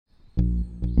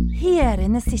Here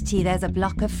in the city there's a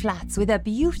block of flats with a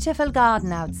beautiful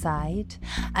garden outside.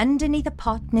 Underneath a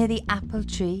pot near the apple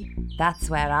tree,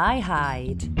 that's where I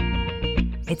hide.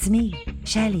 It's me,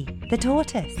 Shelly, the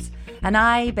tortoise, and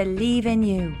I believe in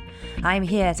you. I'm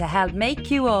here to help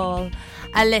make you all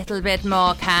a little bit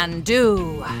more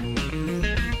can-do.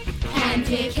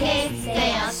 Can-do kids,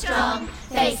 they are strong,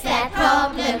 face their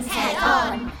problems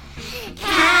head-on.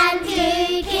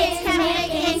 Can-do kids can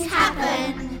make things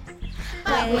happen,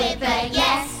 but with a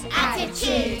yes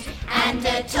attitude and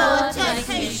a tortoise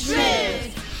who's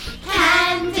shrewd.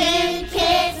 Can-do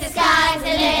kids, the sky's the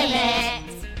limit.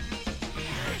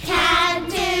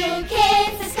 Can-do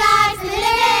kids, the sky's the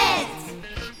limit.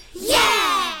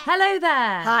 Yeah! Hello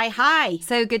there. Hi.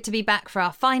 So good to be back for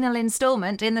our final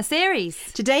instalment in the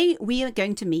series. Today we are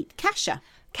going to meet KASIA.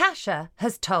 KASIA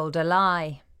has told a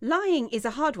lie. Lying is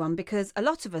a hard one because a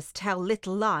lot of us tell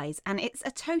little lies and it's a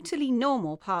totally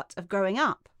normal part of growing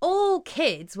up. All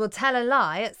kids will tell a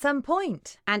lie at some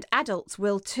point. And adults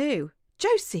will too.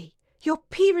 Josie, your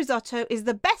pea risotto is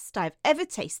the best I've ever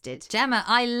tasted. Gemma,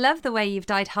 I love the way you've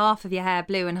dyed half of your hair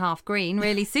blue and half green.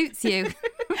 Really suits you.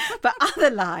 But other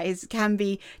lies can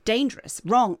be dangerous,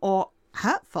 wrong or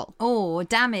hurtful. Or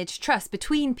damage trust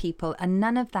between people, and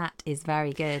none of that is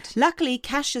very good. Luckily,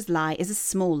 KASIA's lie is a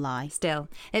small lie. Still,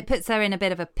 it puts her in a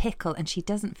bit of a pickle and she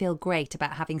doesn't feel great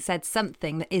about having said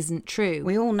something that isn't true.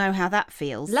 We all know how that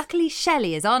feels. Luckily,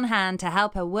 Shelly is on hand to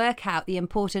help her work out the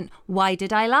important "why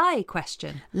did I lie?"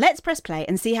 question. Let's press play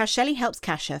and see how Shelly helps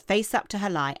KASIA face up to her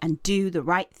lie and do the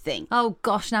right thing. Oh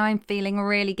gosh, now I'm feeling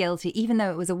really guilty, even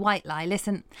though it was a white lie.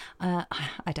 Listen, I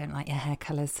don't like your hair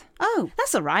colours. Oh,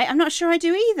 that's all right. I'm not sure I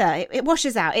do either. It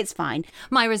washes out. It's fine.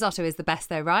 My risotto is the best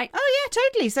though, right? Oh yeah,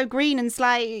 totally. So green and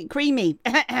slightly creamy.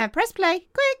 Press play.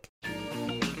 Quick.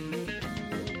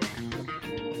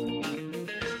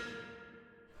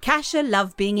 KASIA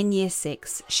loved being in Year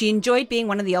 6. She enjoyed being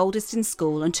one of the oldest in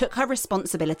school and took her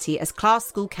responsibility as class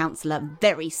school counsellor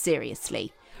very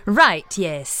seriously. Right,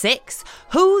 Year 6.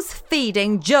 Who's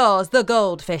feeding Jaws the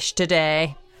goldfish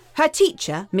today? Her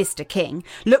teacher, Mr. King,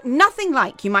 looked nothing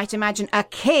like you might imagine a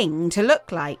king to look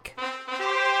like.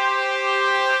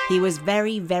 He was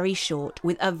very, very short,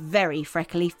 with a very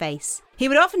freckly face. He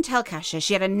would often tell KASIA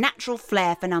she had a natural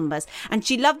flair for numbers, and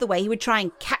she loved the way he would try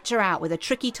and catch her out with a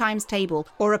tricky times table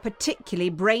or a particularly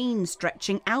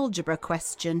brain-stretching algebra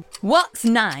question. What's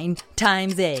 9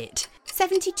 times 8?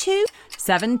 72?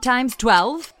 7 times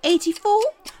 12? 84?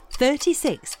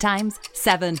 36 times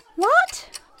 7. What?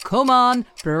 Come on,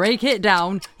 break it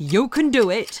down. You can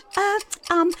do it.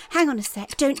 Hang on a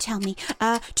sec. Don't tell me.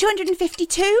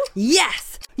 252?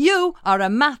 Yes! You are a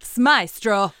maths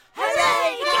maestro.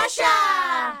 Hooray,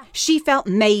 KASIA! She felt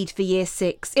made for Year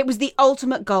 6. It was the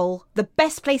ultimate goal, the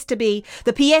best place to be,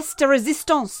 the pièce de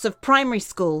résistance of primary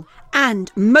school.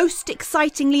 And, most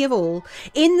excitingly of all,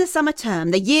 in the summer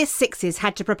term, the Year 6s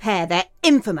had to prepare their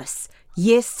infamous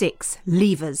Year 6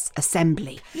 Leavers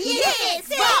Assembly. Year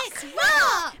 6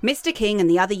 rock! Mr. King and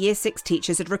the other Year 6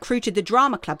 teachers had recruited the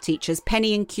drama club teachers,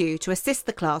 Penny and Q, to assist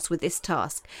the class with this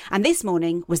task. And this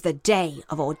morning was the day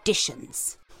of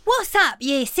auditions. What's up,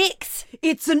 Year 6?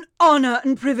 It's an honour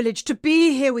and privilege to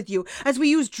be here with you as we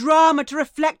use drama to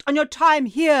reflect on your time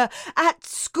here at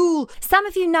school. Some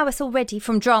of you know us already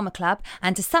from Drama Club,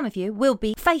 and to some of you will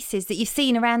be faces that you've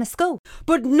seen around the school.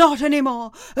 But not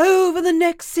anymore. Over the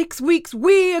next 6 weeks,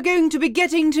 we are going to be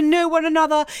getting to know one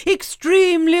another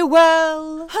extremely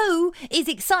well. Who is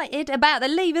excited about the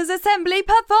Leavers Assembly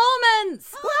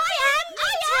performance?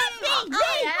 I am.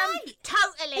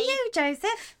 Totally. You,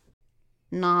 Joseph?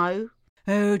 No.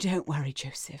 Oh, don't worry,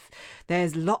 Joseph.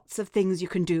 There's lots of things you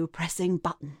can do pressing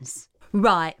buttons.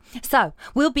 Right, so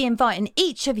we'll be inviting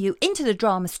each of you into the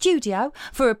drama studio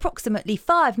for approximately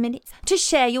 5 minutes to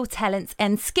share your talents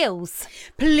and skills.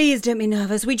 Please don't be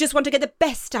nervous. We just want to get the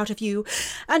best out of you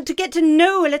and to get to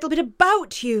know a little bit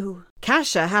about you.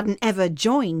 KASIA hadn't ever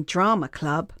joined Drama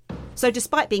Club. So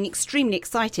despite being extremely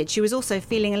excited, she was also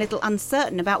feeling a little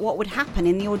uncertain about what would happen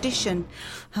in the audition.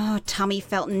 Her tummy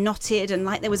felt knotted and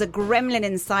like there was a gremlin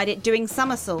inside it doing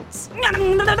somersaults.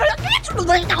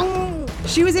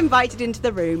 She was invited into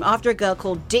the room after a girl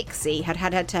called Dixie had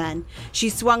had her turn. She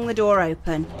swung the door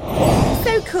open.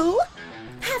 So cool.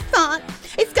 Have fun.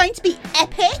 It's going to be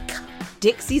epic.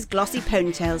 Dixie's glossy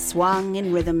ponytail swung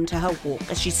in rhythm to her walk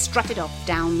as she strutted off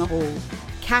down the hall.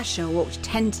 KASIA walked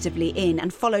tentatively in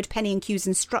and followed Penny and Q's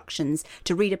instructions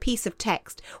to read a piece of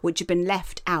text which had been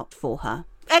left out for her.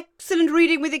 Excellent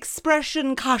reading with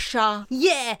expression, KASIA.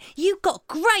 Yeah, you've got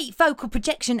great vocal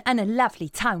projection and a lovely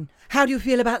tone. How do you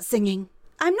feel about singing?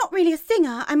 I'm not really a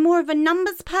singer. I'm more of a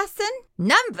numbers person.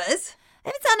 Numbers?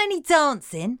 Have you done any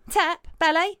dancing? Tap,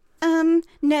 ballet?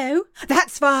 No.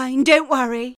 That's fine, don't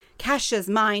worry. KASIA's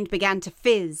mind began to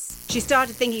fizz. She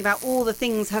started thinking about all the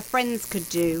things her friends could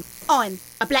do. I'm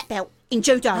a black belt in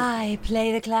judo. I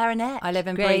play the clarinet. I live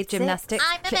in brave gymnastics.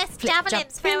 I'm the best javelin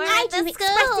thrower I in do the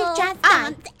expressive school. jazz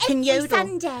dance can every yodel.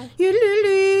 Sunday.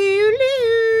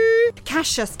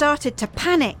 KASIA started to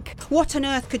panic. What on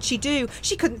earth could she do?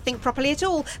 She couldn't think properly at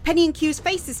all. Penny and Q's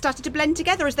faces started to blend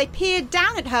together as they peered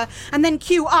down at her, and then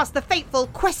Q asked the fateful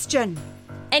question.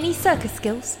 Any circus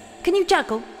skills? Can you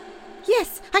juggle?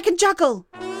 Yes, I can juggle.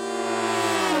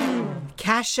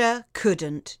 KASIA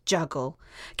couldn't juggle.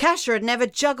 KASIA had never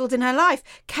juggled in her life.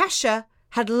 KASIA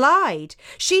had lied.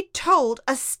 She'd told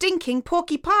a stinking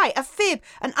porky pie, a fib,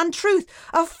 an untruth,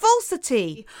 a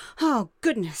falsity. Oh,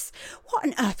 goodness, what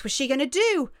on earth was she going to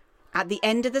do? At the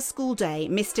end of the school day,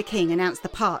 Mr. King announced the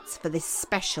parts for this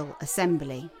special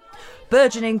assembly.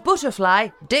 Burgeoning butterfly,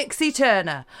 Dixie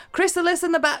Turner. Chrysalis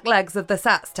and the back legs of the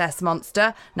Sats test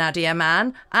monster, Nadia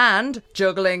Mann. And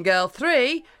Juggling Girl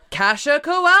 3, KASIA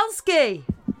Kowalski.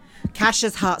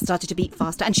 KASIA's heart started to beat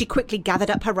faster, and she quickly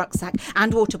gathered up her rucksack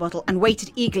and water bottle and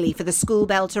waited eagerly for the school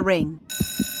bell to ring.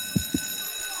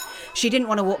 She didn't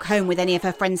want to walk home with any of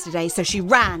her friends today, so she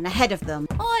ran ahead of them.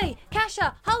 Oi,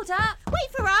 KASIA, hold up.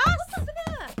 Wait for us! What's up with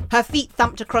her? Her feet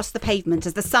thumped across the pavement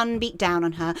as the sun beat down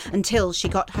on her until she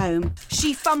got home.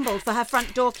 She fumbled for her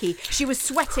front door key. She was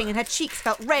sweating and her cheeks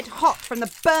felt red hot from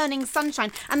the burning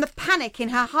sunshine and the panic in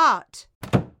her heart.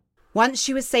 Once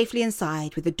she was safely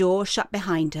inside, with the door shut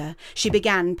behind her, she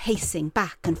began pacing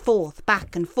back and forth,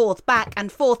 back and forth, back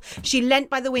and forth. She leant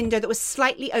by the window that was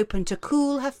slightly open to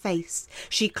cool her face.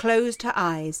 She closed her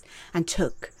eyes and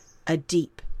took a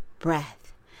deep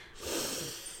breath.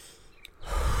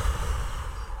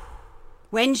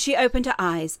 When she opened her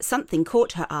eyes, something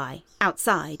caught her eye,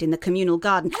 outside in the communal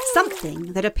garden,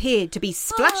 something that appeared to be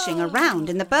splashing around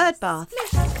in the bird bath.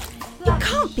 It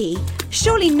can't be,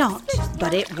 surely not,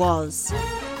 but it was.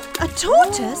 A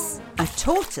tortoise? A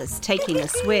tortoise taking a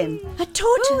swim. A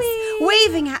tortoise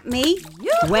waving at me,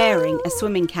 wearing a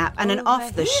swimming cap and an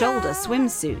off-the-shoulder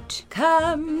swimsuit.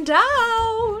 Come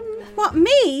down. What,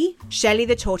 me? Shelly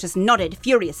the tortoise nodded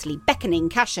furiously, beckoning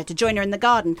KASIA to join her in the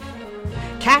garden.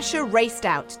 KASIA raced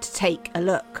out to take a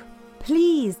look.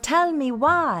 Please tell me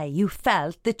why you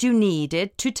felt that you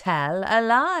needed to tell a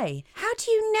lie. How do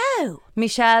you know?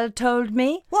 Michelle told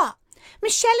me. What?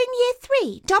 Michelle in year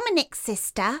 3, Dominic's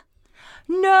sister?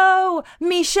 No,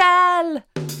 Michelle.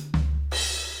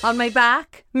 On my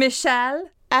back, Michelle.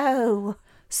 Oh.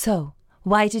 So,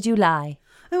 why did you lie?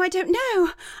 Oh, I don't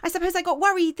know. I suppose I got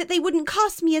worried that they wouldn't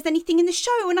cast me as anything in the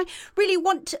show, and I really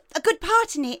want a good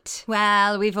part in it.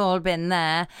 Well, we've all been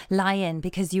there, lying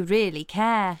because you really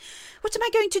care. What am I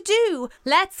going to do?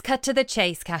 Let's cut to the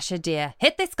chase, KASIA dear.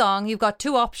 Hit this gong, you've got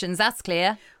 2 options, that's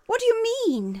clear. What do you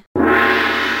mean?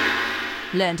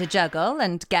 Learn to juggle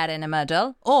and get in a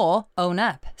muddle, or own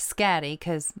up. Scary,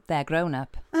 'cause they're grown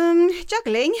up.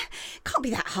 Juggling? Can't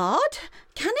be that hard,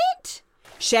 can it?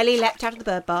 Shelly leapt out of the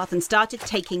bird bath and started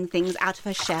taking things out of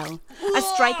her shell. A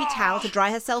stripy towel to dry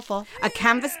herself off, a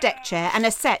canvas deck chair and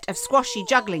a set of squashy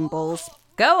juggling balls.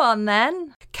 Go on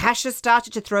then. KASIA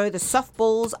started to throw the soft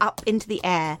balls up into the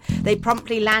air. They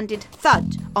promptly landed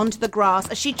thud onto the grass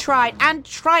as she tried and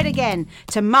tried again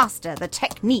to master the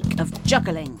technique of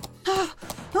juggling. Oh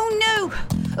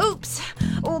no! Oops!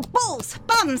 Oh, balls!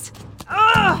 Bums!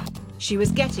 Ugh! She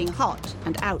was getting hot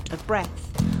and out of breath.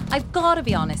 I've got to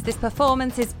be honest, this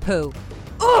performance is poo.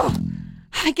 Ugh!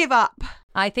 I give up.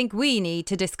 I think we need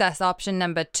to discuss option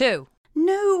number 2.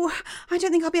 No, I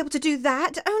don't think I'll be able to do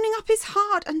that. Owning up is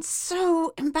hard and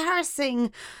so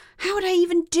embarrassing. How would I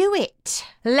even do it?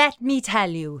 Let me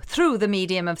tell you, through the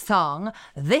medium of song,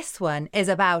 this one is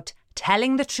about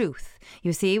telling the truth,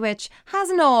 you see, which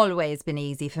hasn't always been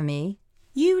easy for me.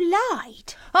 You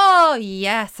lied? Oh,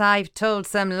 yes, I've told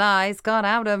some lies, got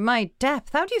out of my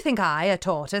depth. How do you think I, a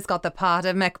tortoise, got the part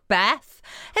of Macbeth?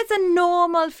 It's a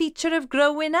normal feature of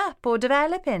growing up or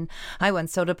developing. I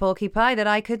once told a porky pie that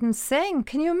I couldn't sing.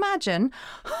 Can you imagine?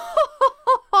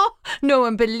 No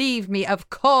one believed me, of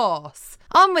course.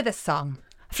 On with the song.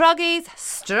 Froggies,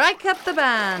 strike up the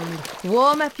band.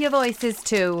 Warm up your voices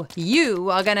too. You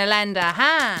are going to lend a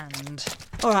hand.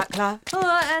 All right, Clive. All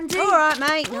right, Andy. All right,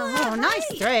 mate. Oh,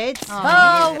 nice threads.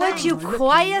 Oh, would you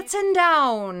quieten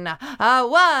down?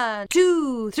 1,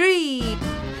 2, 3.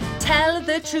 Tell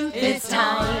the truth this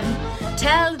time.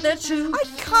 Tell the truth. I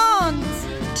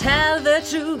can't. Tell the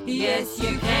truth. Yes,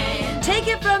 you can. Take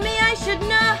it from me, I should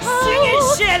know. Sing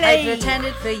it, Shelly. I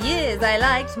pretended for years I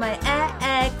liked my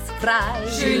eggs fried.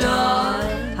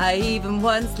 I even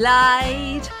once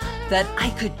lied that I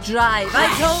could drive. I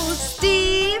told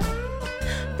Steve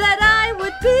that I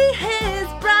would be his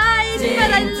bride,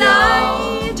 but I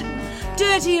lied.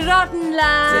 Dirty, rotten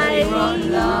lie.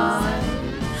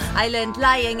 I learned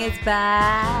lying is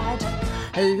bad.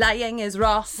 Lying is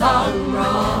wrong. So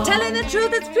wrong. Telling the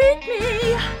truth has freed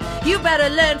me. You better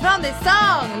learn from this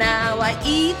song. Now I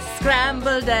eat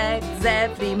scrambled eggs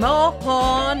every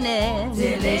morning.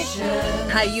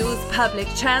 Delicious. I use public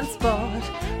transport,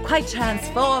 quite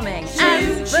transforming.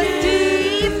 And for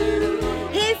Steve,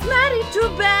 he's married to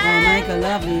Ben. They make a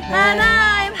lovely pair. And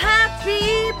I'm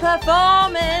happy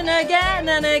performing again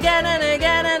and again and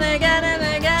again and again and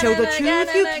again. Tell the and truth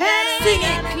again you and can. again. Sing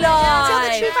it, Clive. Tell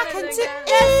the truth I can too.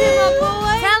 Yes, you my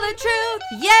boy. Tell the truth.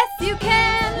 Yes, you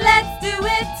can. Let's do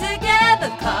it together.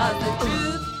 'Cause the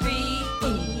truth free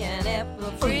me and it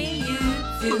will free you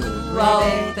too.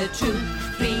 Oh, the truth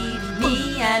freed me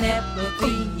and it will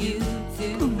free you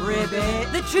too.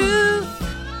 Ribbit. The truth,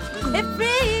 it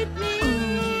freed me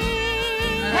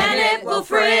and it will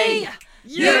free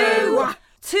you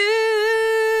too.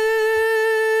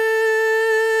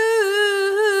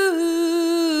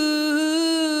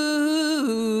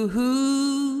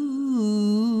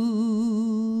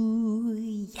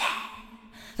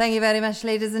 Thank you very much,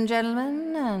 ladies and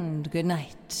gentlemen, and good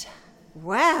night.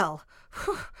 Well,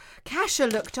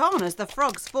 KASIA looked on as the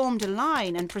frogs formed a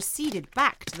line and proceeded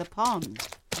back to the pond.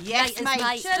 Yes,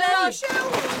 mate.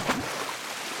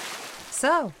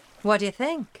 So, what do you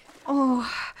think?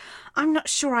 Oh, I'm not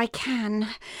sure I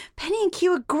can. Penny and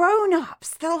Q are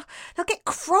grown-ups. They'll get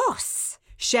cross.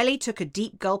 Shelly took a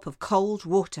deep gulp of cold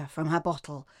water from her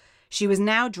bottle. She was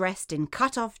now dressed in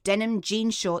cut-off denim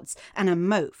jean shorts and a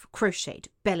mauve crocheted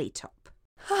belly top.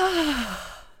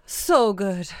 So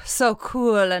good, so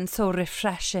cool and so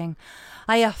refreshing.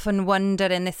 I often wonder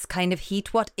in this kind of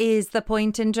heat, what is the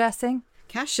point in dressing?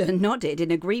 KASIA nodded in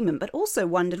agreement, but also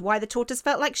wondered why the tortoise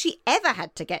felt like she ever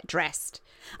had to get dressed.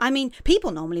 I mean,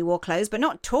 people normally wore clothes, but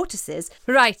not tortoises.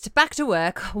 Right, back to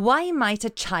work. Why might a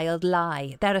child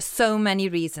lie? There are so many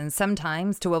reasons,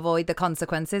 sometimes to avoid the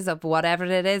consequences of whatever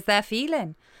it is they're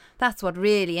feeling. That's what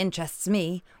really interests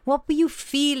me. What were you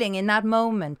feeling in that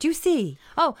moment? Do you see?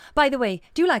 Oh, by the way,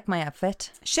 do you like my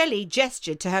outfit? Shelly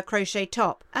gestured to her crochet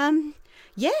top.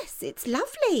 Yes, it's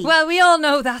lovely. Well, we all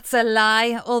know that's a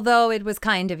lie, although it was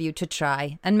kind of you to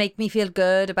try and make me feel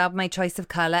good about my choice of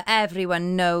colour.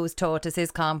 Everyone knows tortoises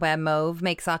can't wear mauve,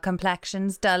 makes our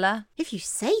complexions duller. If you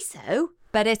say so.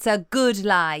 But it's a good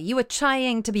lie. You were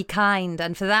trying to be kind,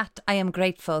 and for that I am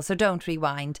grateful, so don't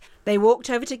rewind. They walked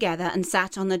over together and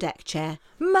sat on the deck chair.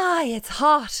 My, it's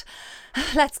hot.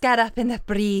 Let's get up in the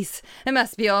breeze. It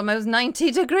must be almost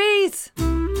 90 degrees.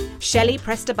 Shelly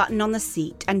pressed a button on the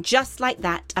seat, and just like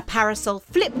that, a parasol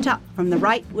flipped up from the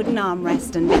right wooden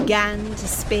armrest and began to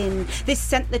spin. This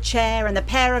sent the chair and the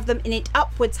pair of them in it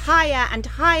upwards higher and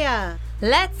higher.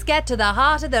 Let's get to the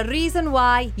heart of the reason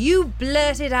why you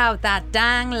blurted out that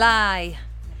dang lie.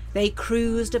 They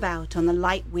cruised about on the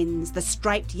light winds, the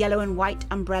striped yellow and white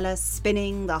umbrella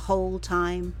spinning the whole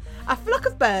time. A flock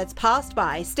of birds passed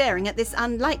by, staring at this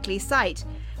unlikely sight.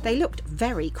 They looked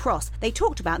very cross. They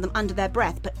talked about them under their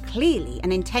breath, but clearly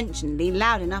and intentionally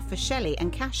loud enough for Shelly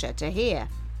and KASIA to hear.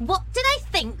 What do they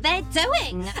think they're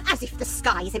doing? As if the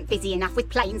sky isn't busy enough with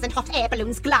planes and hot air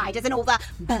balloons, gliders and all the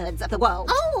birds of the world.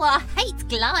 Oh, I hate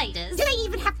gliders. Do they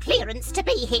even have clearance to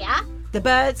be here? The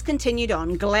birds continued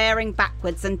on, glaring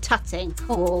backwards and tutting.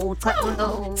 Oh.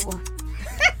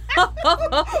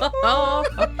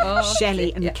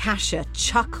 Shelly and KASIA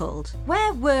chuckled.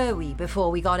 Where were we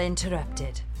before we got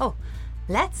interrupted? Oh,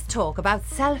 let's talk about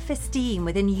self-esteem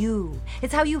within you.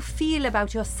 It's how you feel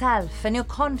about yourself and your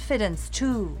confidence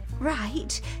too.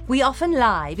 Right. We often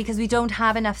lie because we don't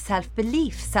have enough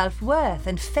self-belief, self-worth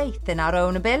and faith in our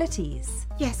own abilities.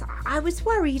 Yes, I was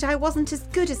worried I wasn't as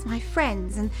good as my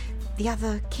friends and the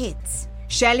other kids.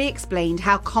 Shelly explained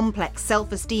how complex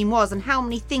self-esteem was and how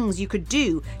many things you could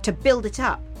do to build it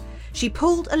up. She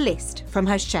pulled a list from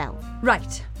her shell.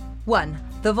 Right. 1.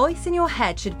 The voice in your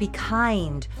head should be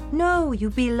kind. Know you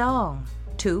belong.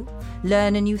 2.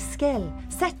 Learn a new skill.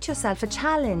 Set yourself a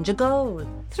challenge, a goal.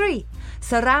 3.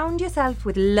 Surround yourself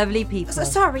with lovely people.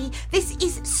 Sorry, this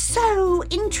is so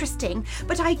interesting,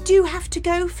 but I do have to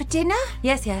go for dinner.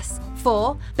 Yes.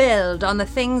 4. Build on the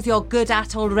things you're good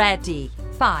at already.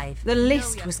 5. The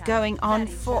list was going on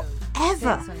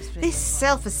forever. This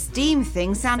self-esteem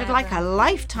thing sounded like a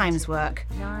lifetime's work.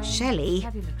 Shelley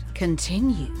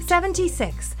continued.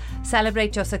 76.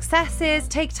 Celebrate your successes.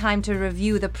 Take time to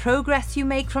review the progress you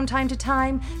make from time to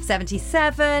time.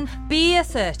 77. Be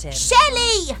assertive.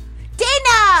 Shelly!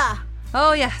 Dinner!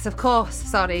 Oh yes, of course.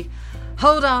 Sorry.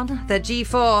 Hold on, the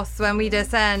G-force when we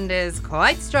descend is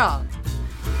quite strong.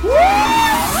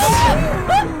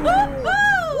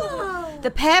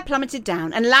 The pair plummeted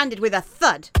down and landed with a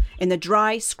thud in the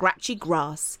dry, scratchy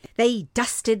grass. They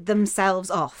dusted themselves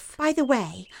off. By the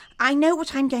way, I know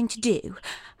what I'm going to do.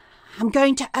 I'm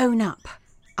going to own up.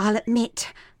 I'll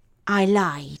admit I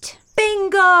lied.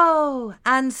 Bingo!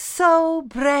 And so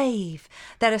brave.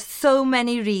 There are so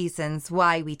many reasons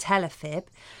why we tell a fib.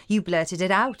 You blurted it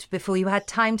out before you had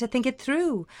time to think it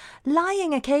through.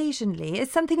 Lying occasionally is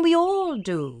something we all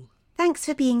do. Thanks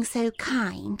for being so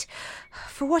kind.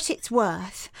 For what it's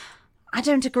worth, I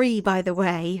don't agree, by the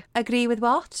way. Agree with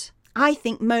what? I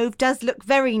think mauve does look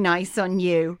very nice on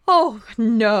you. Oh,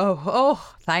 no.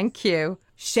 Oh, thank you.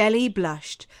 Shelley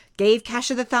blushed, gave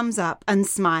KASIA the thumbs up and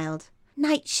smiled.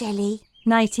 Night, Shelley.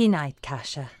 Nighty-night,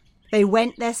 KASIA. They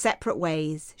went their separate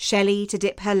ways, Shelley to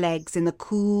dip her legs in the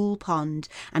cool pond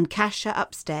and KASIA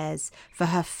upstairs for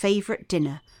her favourite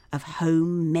dinner of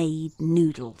homemade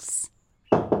noodles.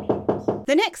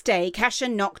 The next day,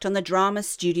 KASIA knocked on the drama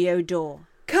studio door.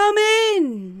 Come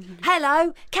in.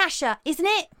 Hello, KASIA, isn't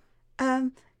it?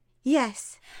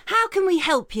 Yes. How can we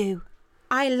help you?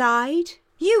 I lied.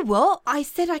 You what? I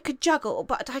said I could juggle,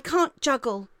 but I can't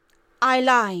juggle. I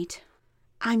lied.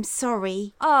 I'm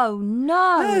sorry. Oh,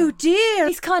 no. Oh, dear.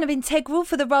 It's kind of integral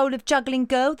for the role of juggling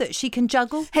girl that she can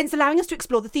juggle. Hence allowing us to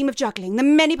explore the theme of juggling, the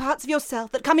many parts of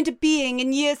yourself that come into being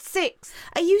in year 6.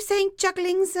 Are you saying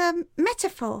juggling's a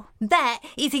metaphor? That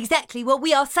is exactly what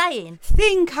we are saying.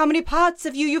 Think how many parts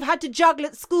of you you've had to juggle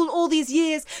at school all these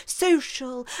years.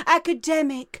 Social,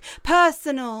 academic,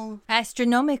 personal.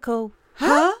 Astronomical.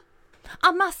 Huh?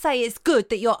 I must say it's good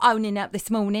that you're owning up this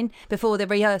morning before the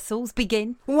rehearsals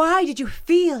begin. Why did you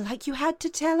feel like you had to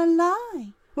tell a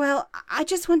lie? Well, I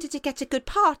just wanted to get a good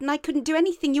part and I couldn't do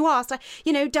anything you asked.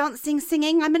 Dancing,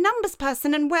 singing. I'm a numbers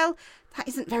person and, well, that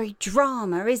isn't very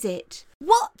drama, is it?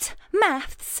 What?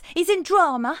 Maths isn't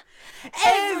drama?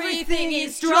 Everything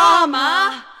is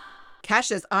drama!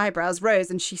 KASIA's eyebrows rose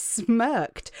and she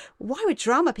smirked. Why were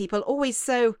drama people always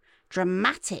so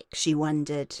dramatic, she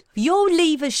wondered. Your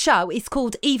Leavers show is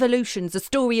called Evolutions, a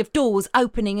story of doors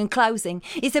opening and closing.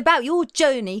 It's about your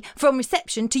journey from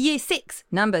reception to year 6,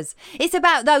 numbers. It's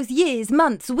about those years,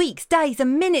 months, weeks, days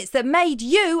and minutes that made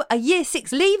you a year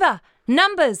 6 leaver,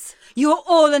 numbers. You're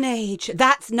all an age.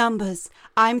 That's numbers.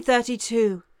 I'm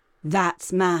 32.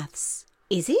 That's maths.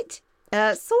 Is it?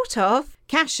 Sort of.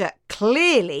 KASIA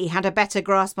clearly had a better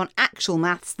grasp on actual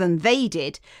maths than they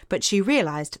did, but she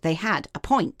realised they had a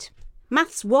point.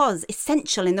 Maths was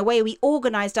essential in the way we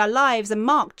organised our lives and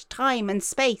marked time and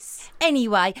space.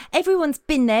 Anyway, everyone's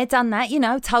been there, done that,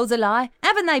 told a lie.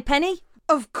 Haven't they, Penny?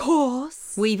 Of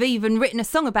course. We've even written a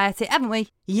song about it, haven't we?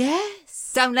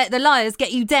 Yes. Don't let the liars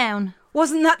get you down.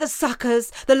 Wasn't that the Suckers?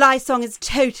 The lie song is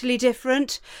totally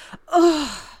different.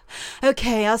 Oh,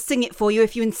 OK, I'll sing it for you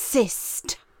if you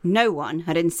insist. No one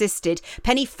had insisted.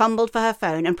 Penny fumbled for her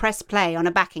phone and pressed play on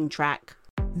a backing track.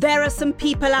 There are some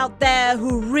people out there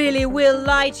who really will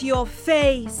lie to your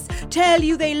face. Tell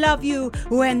you they love you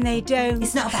when they don't.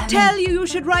 It's not about Tell me. you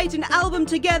should write an album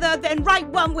together, then write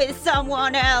one with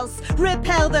someone else.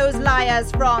 Repel those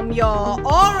liars from your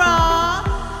aura.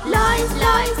 Lies,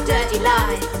 lies, dirty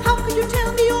lies. How can you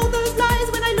tell me all those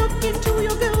lies when I look into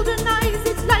your golden eyes?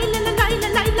 It's lies.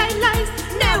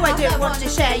 No, I don't want to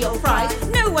share your fries.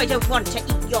 No, I don't want to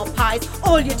eat your pies.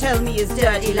 All you tell me is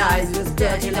dirty lies, just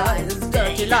dirty lies,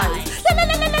 dirty lies. La la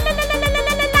la la la la la la la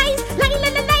la la lies. La la la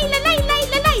la la la la la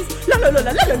la lies. La la la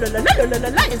la la la la la la la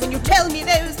lies. And you tell me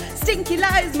those stinky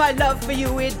lies. My love for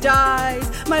you, it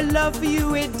dies. My love for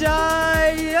you, it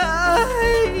dies.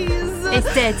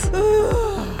 It's dead.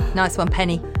 Nice one,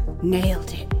 Penny.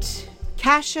 Nailed it.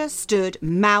 KASIA stood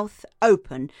mouth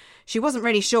open. She wasn't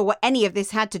really sure what any of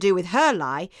this had to do with her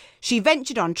lie. She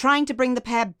ventured on trying to bring the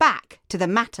pair back to the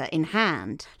matter in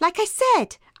hand. Like I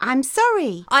said, I'm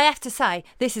sorry. I have to say,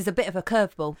 this is a bit of a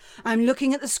curveball. I'm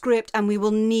looking at the script and we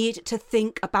will need to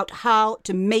think about how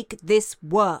to make this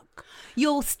work.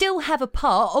 You'll still have a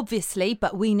part, obviously,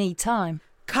 but we need time.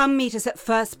 Come meet us at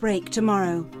first break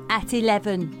tomorrow. At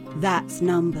 11. That's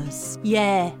numbers.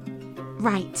 Yeah.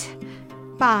 Right.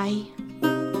 Bye.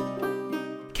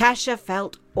 KASIA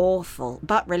felt awful,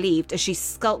 but relieved as she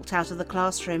skulked out of the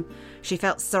classroom. She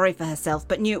felt sorry for herself,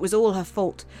 but knew it was all her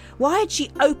fault. Why had she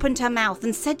opened her mouth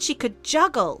and said she could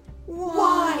juggle?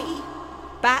 Why?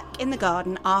 Back in the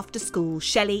garden after school,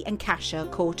 Shelley and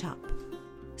KASIA caught up.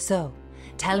 So,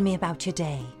 tell me about your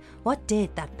day. What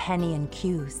did that Penny and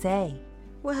Q say?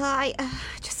 Well, I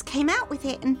just came out with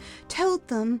it and told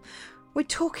them we're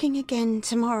talking again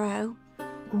tomorrow.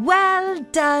 Well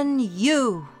done,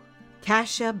 you.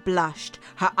 KASIA blushed,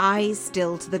 her eyes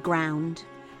still to the ground.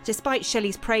 Despite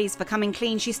Shelly's praise for coming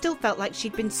clean, she still felt like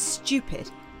she'd been stupid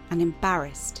and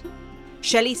embarrassed.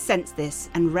 Shelly sensed this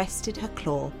and rested her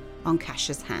claw on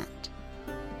KASIA's hand.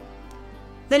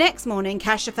 The next morning,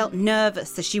 KASIA felt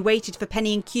nervous as she waited for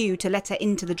Penny and Q to let her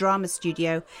into the drama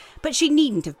studio. But she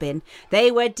needn't have been.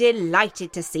 They were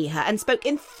delighted to see her and spoke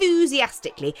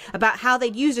enthusiastically about how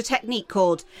they'd used a technique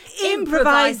called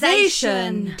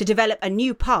improvisation to develop a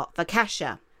new part for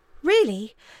KASIA.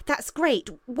 Really? That's great.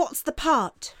 What's the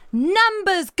part?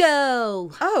 Numbers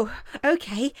Girl! Oh,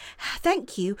 okay.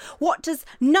 Thank you. What does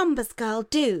Numbers Girl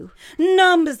do?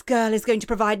 Numbers Girl is going to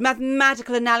provide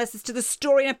mathematical analysis to the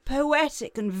story in a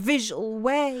poetic and visual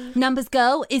way. Numbers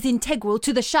Girl is integral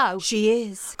to the show. She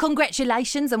is.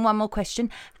 Congratulations, and one more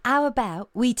question. How about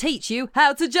we teach you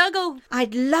how to juggle?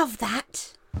 I'd love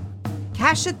that.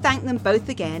 KASIA thanked them both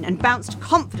again and bounced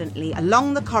confidently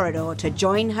along the corridor to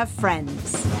join her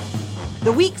friends.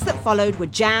 The weeks that followed were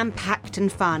jam-packed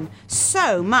and fun.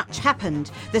 So much happened.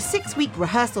 The 6-week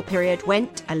rehearsal period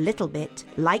went a little bit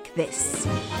like this.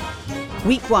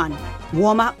 Week 1,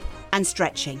 warm-up and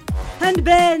stretching. And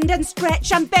bend and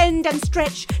stretch and bend and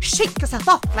stretch. Shake yourself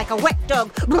off like a wet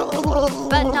dog.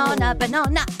 Banana,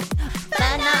 banana.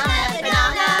 Banana,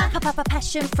 banana.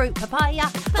 Passion fruit, papaya.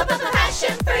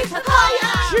 Passion fruit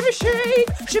papaya. Shimmy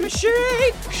shake, shimmy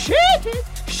shake. Shake it,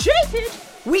 shake it.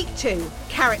 Week 2,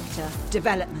 character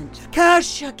development.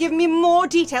 KASIA, give me more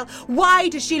detail. Why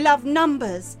does she love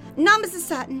numbers? Numbers are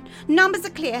certain, numbers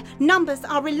are clear, numbers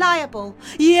are reliable.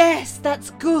 Yes, that's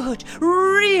good,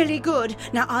 really good.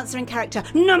 Now answer in character.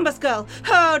 Numbers girl,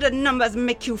 how do numbers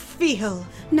make you feel?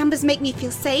 Numbers make me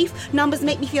feel safe, numbers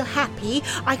make me feel happy.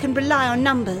 I can rely on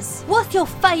numbers. What's your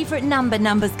favourite number,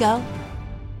 Numbers Girl?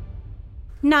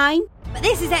 9. But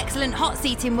this is excellent hot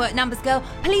seating work, Numbers Girl.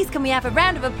 Please can we have a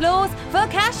round of applause for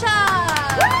KASIA?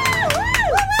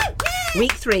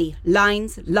 Week 3,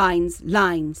 lines, lines,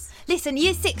 lines. Listen,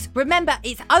 Year 6, remember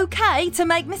it's okay to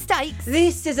make mistakes.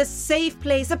 This is a safe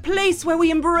place, a place where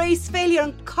we embrace failure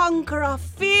and conquer our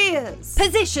fears.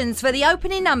 Positions for the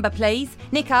opening number, please.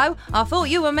 Nico, I thought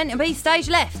you were meant to be stage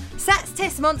left. Sats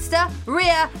test monster,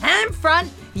 rear and front.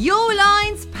 Your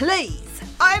lines, please.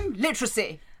 I'm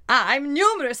literacy. I'm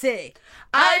numeracy.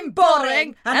 I'm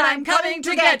boring, and I'm coming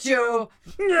to get you.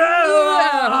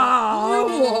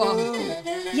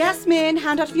 Yasmin,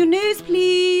 hand out your news,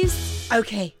 please.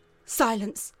 Okay,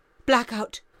 silence,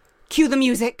 blackout, cue the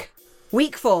music.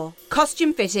 Week 4,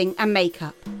 costume fitting and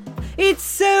makeup. It's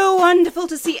so wonderful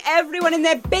to see everyone in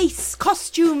their base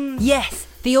costumes. Yes,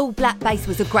 the all-black base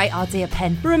was a great idea,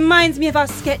 Pen. Reminds me of our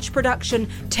sketch production,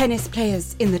 Tennis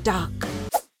Players in the Dark.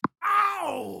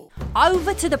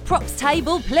 Over to the props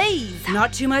table, please.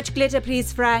 Not too much glitter,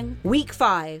 please, Frank. Week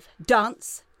 5,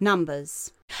 dance,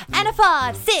 numbers. And a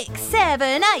 5, 6,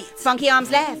 7, 8. Funky arms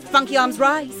left, funky arms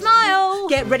right. Smile.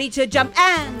 Get ready to jump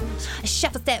and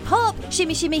Shuffle, step, hop,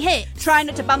 shimmy, shimmy, hip. try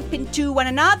not to bump into one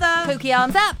another. Pookie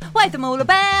arms up, wave them all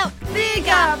about.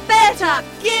 Bigger, better,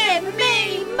 give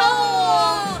me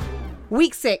more.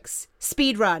 Week 6,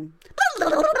 speed run.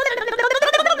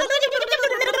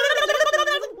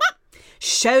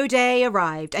 Show day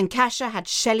arrived and KASIA had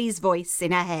Shelly's voice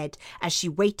in her head as she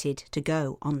waited to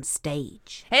go on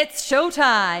stage. It's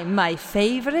showtime, my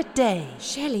favourite day.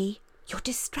 Shelly, you're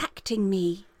distracting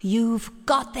me. You've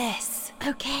got this.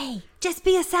 Okay. Just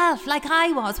be yourself like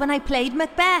I was when I played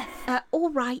Macbeth.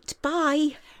 All right,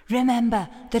 bye. Remember,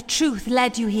 the truth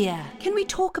led you here. Can we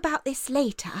talk about this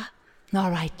later?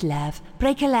 All right, love.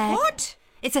 Break a leg. What?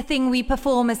 It's a thing we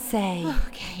performers say.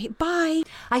 Okay, bye.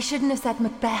 I shouldn't have said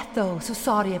Macbeth, though, so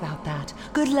sorry about that.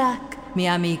 Good luck, mi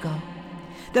amigo.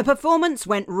 The performance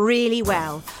went really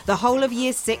well. The whole of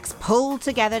Year 6 pulled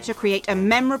together to create a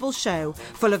memorable show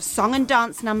full of song and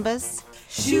dance numbers,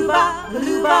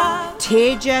 Shooba-looba.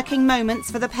 tear-jerking moments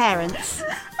for the parents,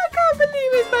 I can't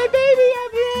believe it's my baby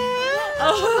up here.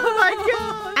 Oh my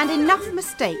God. and enough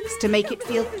mistakes to make it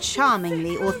feel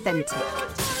charmingly authentic.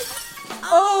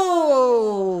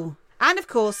 Oh! And of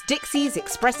course, Dixie's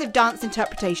expressive dance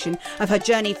interpretation of her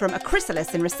journey from a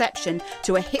chrysalis in reception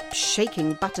to a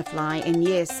hip-shaking butterfly in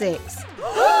Year 6.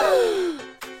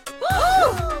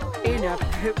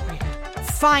 Inappropriate.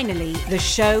 Finally, the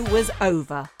show was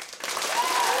over.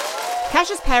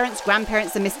 KASIA's parents,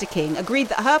 grandparents and Mr. King agreed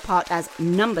that her part as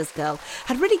Numbers Girl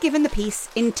had really given the piece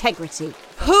integrity.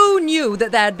 Who knew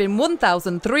that there had been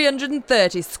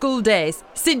 1,330 school days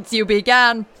since you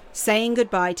began? Saying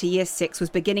goodbye to Year 6 was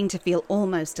beginning to feel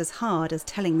almost as hard as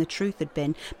telling the truth had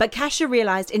been. But KASIA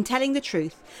realised in telling the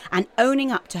truth and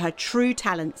owning up to her true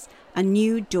talents, A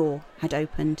new door had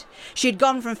opened. She had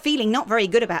gone from feeling not very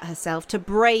good about herself to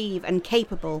brave and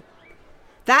capable.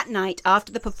 That night,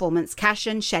 after the performance,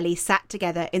 KASIA and Shelly sat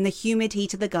together in the humid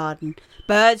heat of the garden.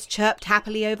 Birds chirped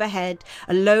happily overhead.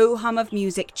 A low hum of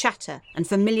music, chatter and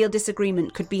familial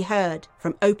disagreement could be heard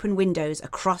from open windows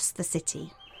across the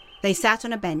city. They sat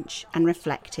on a bench and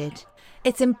reflected.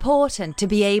 It's important to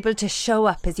be able to show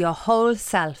up as your whole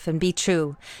self and be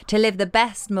true, to live the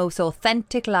best, most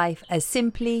authentic life as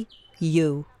simply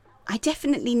you. I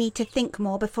definitely need to think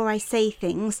more before I say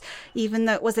things. Even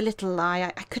though it was a little lie,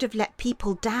 I could have let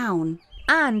people down.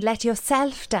 And let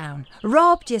yourself down.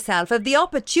 Robbed yourself of the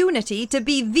opportunity to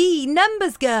be the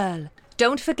numbers girl.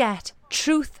 Don't forget,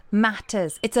 truth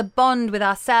matters. It's a bond with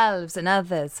ourselves and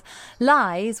others.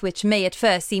 Lies, which may at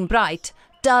first seem bright,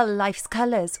 dull life's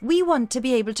colours. We want to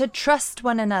be able to trust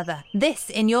one another. This,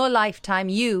 in your lifetime,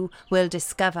 you will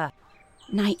discover.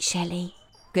 Night, Shelly.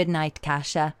 Good night,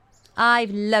 KASIA.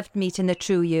 I've loved meeting the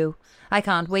true you. I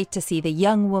can't wait to see the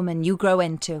young woman you grow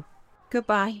into.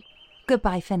 Goodbye.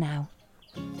 Goodbye for now.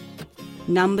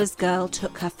 Numbers Girl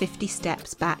took her 50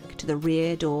 steps back to the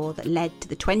rear door that led to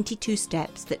the 22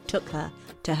 steps that took her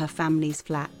to her family's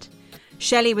flat.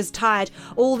 Shelly was tired.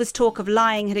 All this talk of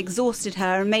lying had exhausted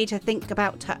her and made her think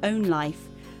about her own life.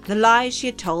 The lies she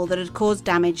had told that had caused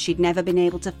damage she'd never been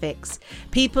able to fix.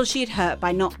 People she had hurt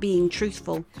by not being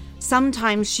truthful.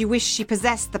 Sometimes she wished she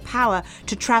possessed the power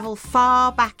to travel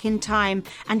far back in time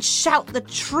and shout the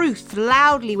truth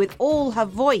loudly with all her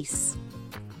voice.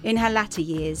 In her latter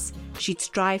years, she'd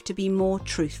strive to be more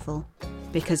truthful,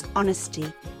 because honesty,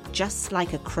 just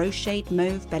like a crocheted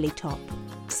mauve belly top,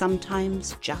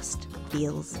 sometimes just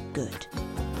feels good.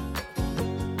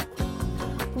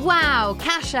 Wow,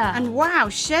 KASIA! And wow,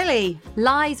 Shelly!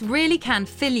 Lies really can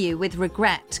fill you with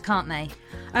regret, can't they?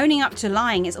 Owning up to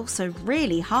lying is also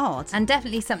really hard. And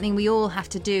definitely something we all have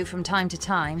to do from time to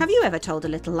time. Have you ever told a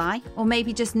little lie? Or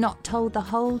maybe just not told the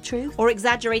whole truth? Or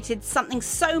exaggerated something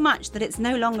so much that it's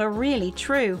no longer really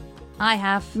true? I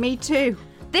have. Me too.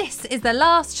 This is the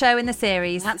last show in the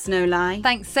series. That's no lie.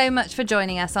 Thanks so much for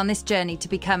joining us on this journey to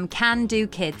become can-do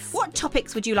kids. What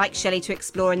topics would you like Shelly to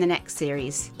explore in the next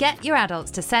series? Get your adults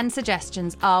to send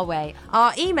suggestions our way.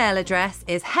 Our email address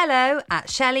is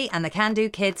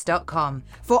hello@shellyandthecandokids.com.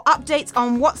 For updates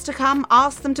on what's to come,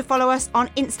 ask them to follow us on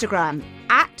Instagram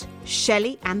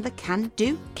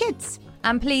 @ShellyandtheCanDoKids.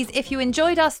 And please, if you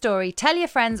enjoyed our story, tell your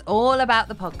friends all about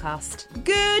the podcast.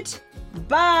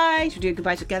 Goodbye. Should we do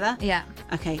goodbye together? Yeah.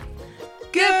 Okay.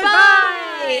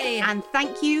 Goodbye! And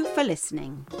thank you for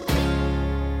listening.